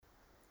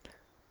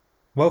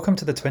Welcome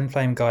to the Twin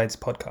Flame Guides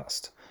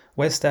podcast.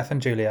 We're Steph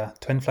and Julia,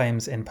 twin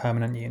flames in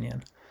permanent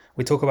union.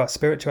 We talk about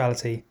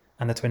spirituality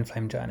and the twin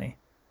flame journey.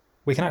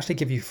 We can actually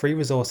give you free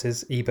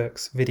resources,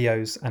 ebooks,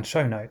 videos, and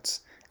show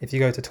notes if you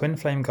go to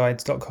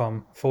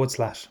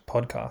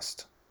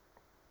twinflameguides.com/podcast.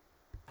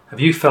 Have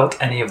you felt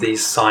any of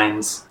these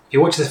signs? If you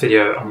watch this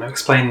video, I'm going to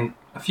explain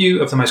a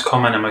few of the most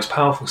common and most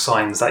powerful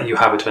signs that you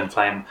have a twin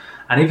flame.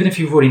 And even if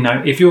you already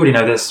know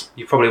this,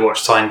 you've probably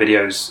watched sign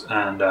videos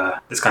and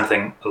this kind of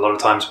thing a lot of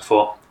times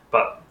before.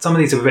 But some of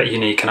these are a bit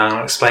unique, and I'm going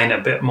to explain a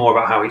bit more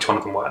about how each one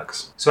of them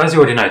works. So as you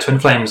already know, twin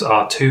flames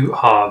are two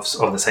halves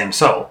of the same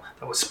soul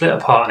that were split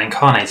apart and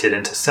incarnated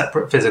into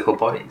separate physical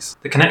bodies.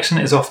 The connection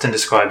is often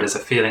described as a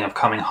feeling of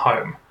coming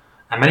home,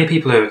 and many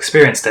people who have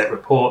experienced it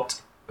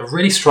report a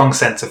really strong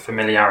sense of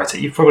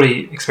familiarity. You've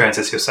probably experienced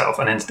this yourself,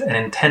 an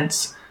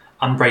intense,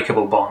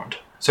 unbreakable bond.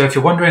 So if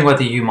you're wondering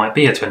whether you might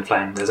be a twin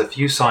flame, there's a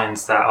few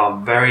signs that are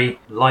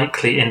very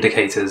likely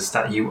indicators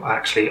that you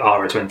actually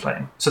are a twin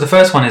flame. So the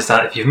first one is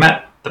that if you've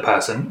met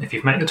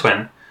your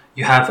twin,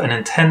 you have an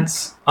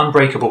intense,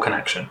 unbreakable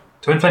connection.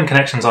 Twin flame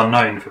connections are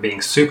known for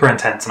being super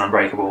intense and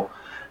unbreakable,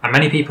 and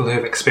many people who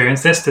have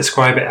experienced this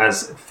describe it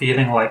as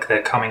feeling like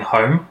they're coming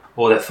home,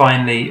 or they're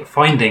finally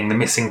finding the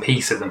missing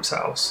piece of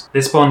themselves.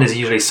 This bond is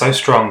usually so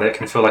strong that it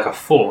can feel like a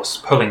force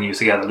pulling you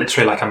together,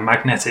 literally like a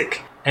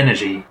magnetic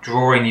energy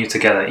drawing you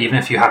together, even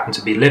if you happen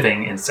to be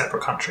living in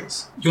separate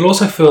countries. You'll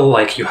also feel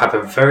like you have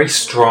a very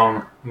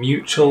strong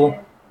mutual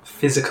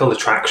physical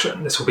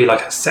attraction. This will be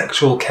like a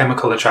sexual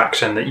chemical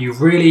attraction that you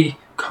really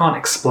can't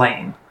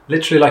explain.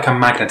 Literally like a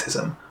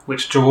magnetism,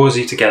 which draws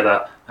you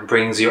together and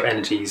brings your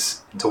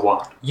energies into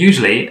one.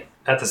 Usually,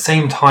 at the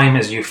same time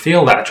as you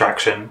feel that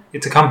attraction,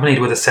 it's accompanied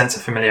with a sense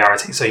of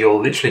familiarity. So you'll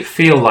literally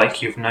feel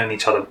like you've known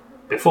each other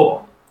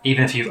before,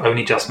 even if you've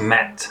only just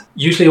met.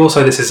 Usually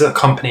also this is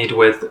accompanied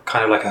with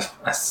kind of like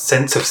a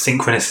sense of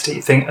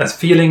synchronicity, a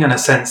feeling and a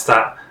sense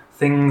that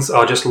things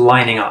are just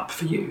lining up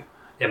for you.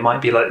 It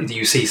might be like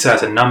you see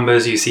certain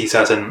numbers, you see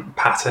certain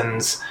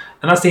patterns,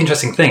 and that's the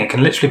interesting thing. It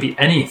can literally be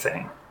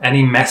anything,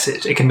 any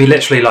message. It can be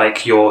literally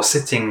like you're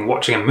sitting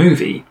watching a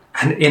movie,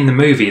 and in the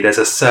movie there's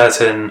a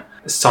certain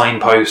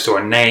signpost or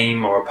a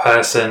name or a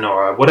person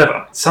or a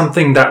whatever.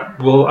 Something that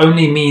will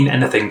only mean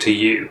anything to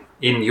you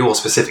in your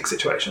specific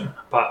situation,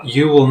 but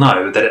you will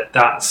know that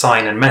that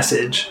sign and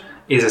message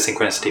is a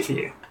synchronicity for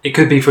you. It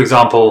could be, for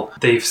example,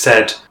 they've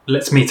said,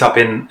 let's meet up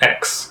in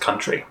X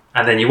country,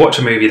 and then you watch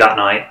a movie that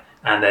night,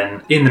 and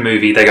then in the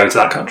movie they go to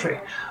that country.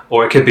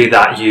 Or it could be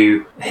that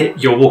you're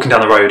walking down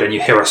the road and you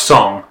hear a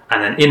song,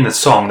 and then in the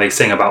song they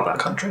sing about that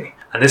country.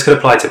 And this could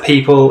apply to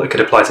people, it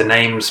could apply to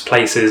names,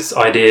 places,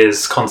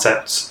 ideas,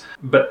 concepts,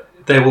 but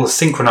they will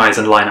synchronize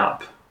and line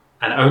up,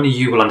 and only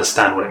you will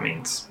understand what it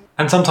means.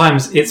 And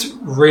sometimes it's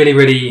really,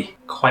 really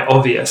quite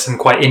obvious and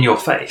quite in your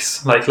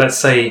face. Like, let's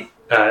say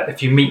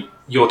if you meet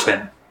your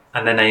twin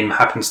and their name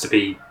happens to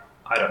be,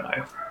 I don't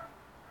know,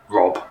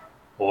 Rob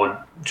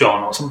or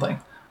John or something.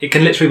 It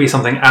can literally be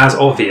something as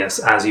obvious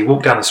as you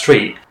walk down the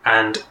street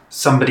and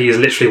somebody is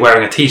literally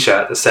wearing a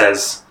t-shirt that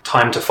says,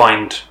 time to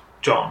find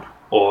John,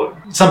 or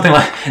something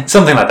like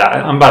that.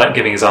 I'm bad at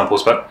giving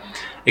examples, but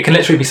it can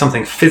literally be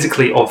something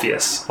physically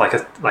obvious,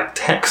 like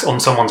text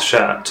on someone's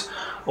shirt,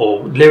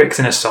 or lyrics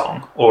in a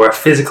song, or a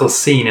physical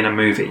scene in a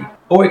movie.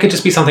 Or it could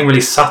just be something really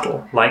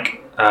subtle,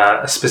 like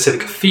a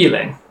specific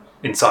feeling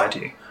inside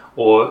you,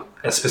 or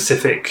a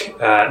specific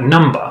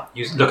number.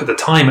 You look at the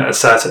time at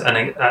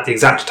the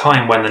exact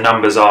time when the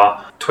numbers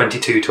are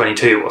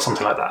 22, or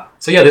something like that.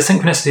 So yeah, this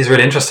synchronicity is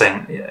really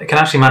interesting. It can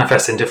actually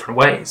manifest in different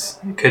ways.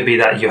 It could be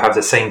that you have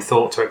the same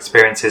thoughts or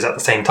experiences at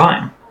the same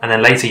time, and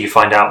then later you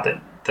find out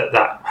that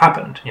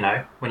happened,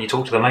 when you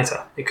talk to them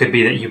later. It could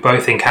be that you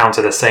both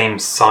encounter the same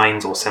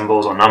signs or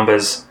symbols or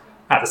numbers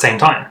at the same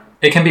time.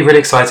 It can be really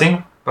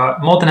exciting,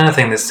 but more than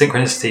anything, this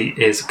synchronicity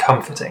is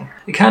comforting.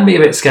 It can be a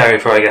bit scary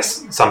for, I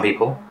guess, some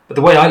people, but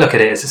the way I look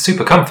at it is it's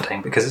super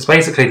comforting, because it's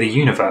basically the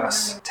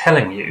universe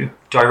telling you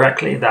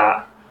directly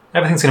that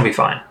everything's going to be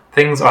fine.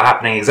 Things are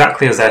happening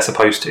exactly as they're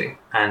supposed to,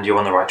 and you're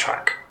on the right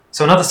track.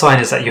 So another sign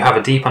is that you have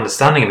a deep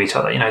understanding of each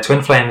other.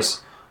 Twin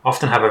flames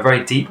often have a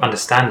very deep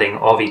understanding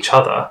of each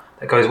other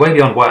that goes way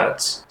beyond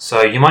words.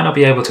 So you might not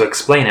be able to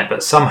explain it,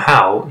 but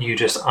somehow you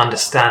just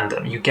understand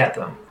them, you get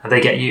them, and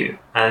they get you.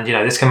 And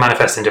this can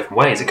manifest in different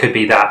ways. It could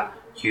be that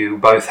you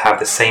both have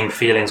the same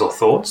feelings or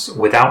thoughts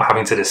without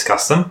having to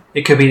discuss them.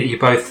 It could be that you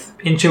both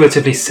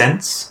intuitively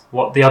sense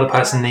what the other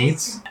person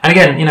needs. And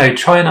again,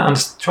 try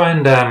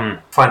and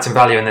find some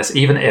value in this,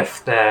 even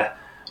if they're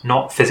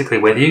not physically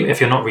with you, if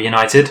you're not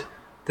reunited.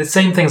 The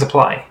same things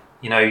apply.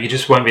 You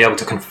just won't be able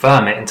to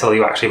confirm it until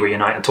you actually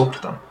reunite and talk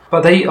to them.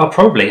 But they are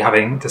probably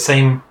having the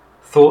same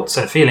thoughts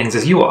and feelings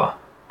as you are,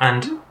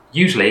 and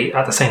usually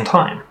at the same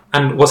time.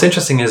 And what's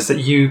interesting is that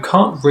you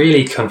can't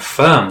really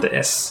confirm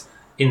this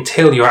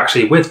until you're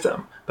actually with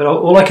them. But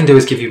all I can do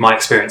is give you my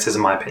experiences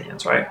and my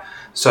opinions, right?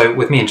 So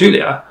with me and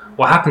Julia,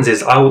 what happens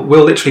is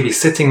we'll literally be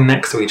sitting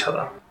next to each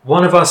other.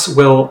 One of us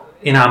will,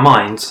 in our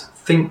minds,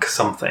 think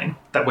something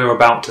that we're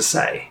about to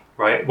say,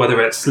 right?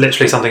 Whether it's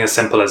literally something as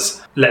simple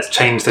as let's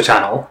change the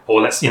channel,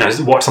 or let's,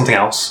 watch something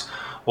else,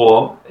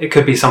 or it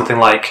could be something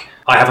like,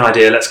 I have an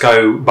idea, let's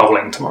go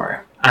bowling tomorrow.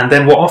 And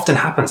then what often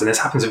happens, and this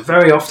happens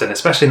very often,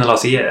 especially in the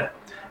last year,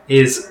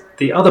 is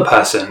the other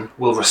person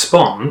will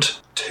respond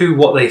to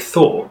what they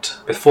thought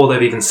before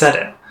they've even said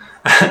it.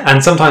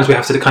 And sometimes we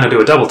have to kind of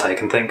do a double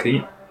take and think,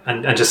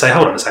 and just say,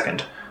 hold on a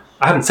second,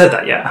 I haven't said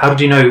that yet. How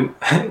did you know?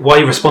 Why are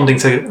you responding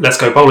to let's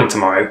go bowling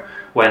tomorrow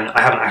when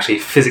I haven't actually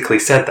physically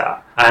said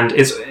that? And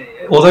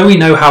although we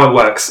know how it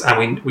works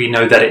and we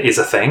know that it is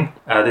a thing,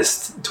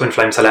 this twin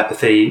flame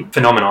telepathy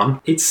phenomenon,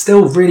 it's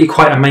still really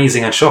quite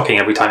amazing and shocking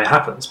every time it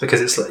happens,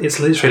 because it's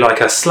literally like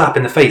a slap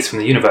in the face from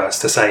the universe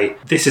to say,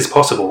 this is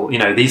possible,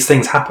 these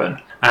things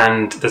happen,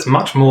 and there's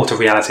much more to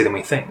reality than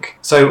we think.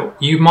 So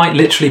you might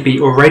literally be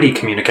already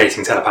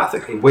communicating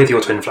telepathically with your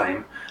twin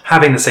flame,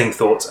 having the same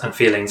thoughts and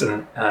feelings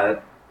and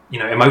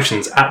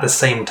emotions at the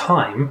same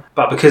time,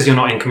 but because you're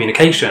not in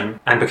communication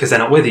and because they're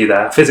not with you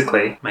there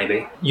physically,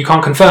 maybe, you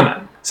can't confirm it.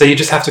 So you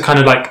just have to kind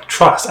of like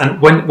trust. And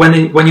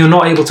when you're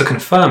not able to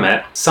confirm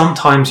it,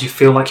 sometimes you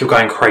feel like you're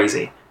going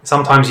crazy.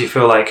 Sometimes you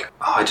feel like,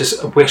 I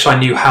just wish I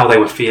knew how they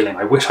were feeling.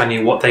 I wish I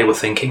knew what they were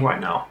thinking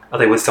right now. Are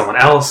they with someone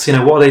else?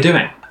 What are they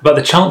doing? But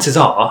the chances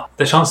are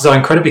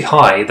incredibly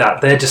high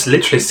that they're just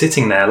literally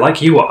sitting there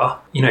like you are,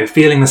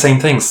 feeling the same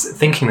things,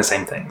 thinking the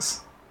same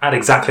things at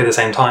exactly the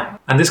same time.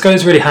 And this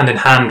goes really hand in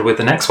hand with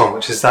the next one,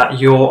 which is that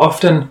you're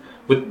often,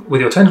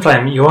 with your twin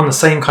flame, you're on the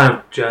same kind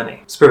of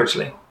journey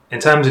spiritually in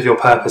terms of your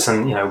purpose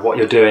and what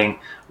you're doing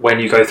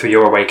when you go through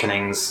your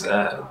awakenings,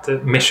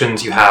 the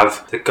missions you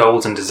have, the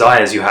goals and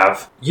desires you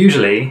have.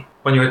 Usually,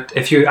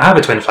 if you have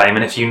a twin flame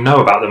and if you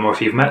know about them or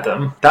if you've met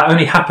them, that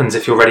only happens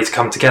if you're ready to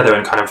come together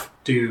and kind of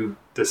do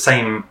the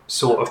same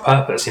sort of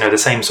purpose, the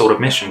same sort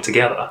of mission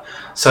together.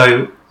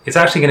 So it's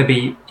actually going to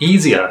be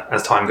easier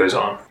as time goes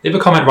on. Leave a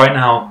comment right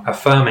now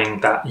affirming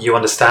that you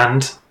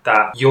understand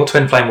that your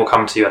twin flame will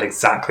come to you at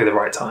exactly the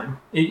right time.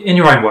 In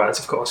your own words,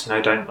 of course,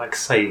 don't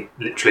say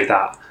literally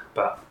that,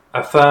 but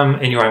affirm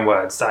in your own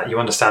words that you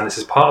understand this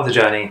is part of the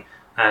journey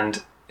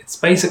and it's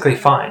basically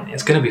fine.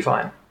 It's going to be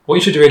fine. What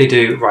you should really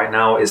do right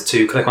now is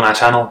to click on our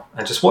channel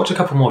and just watch a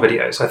couple more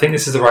videos. I think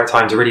this is the right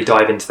time to really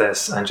dive into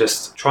this and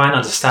just try and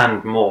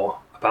understand more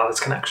about this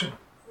connection.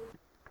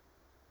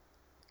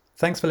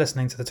 Thanks for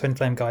listening to the Twin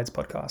Flame Guides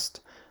podcast.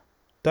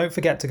 Don't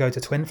forget to go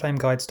to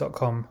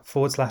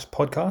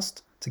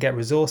twinflameguides.com/podcast to get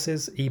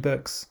resources,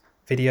 ebooks,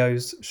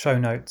 videos, show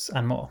notes,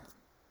 and more.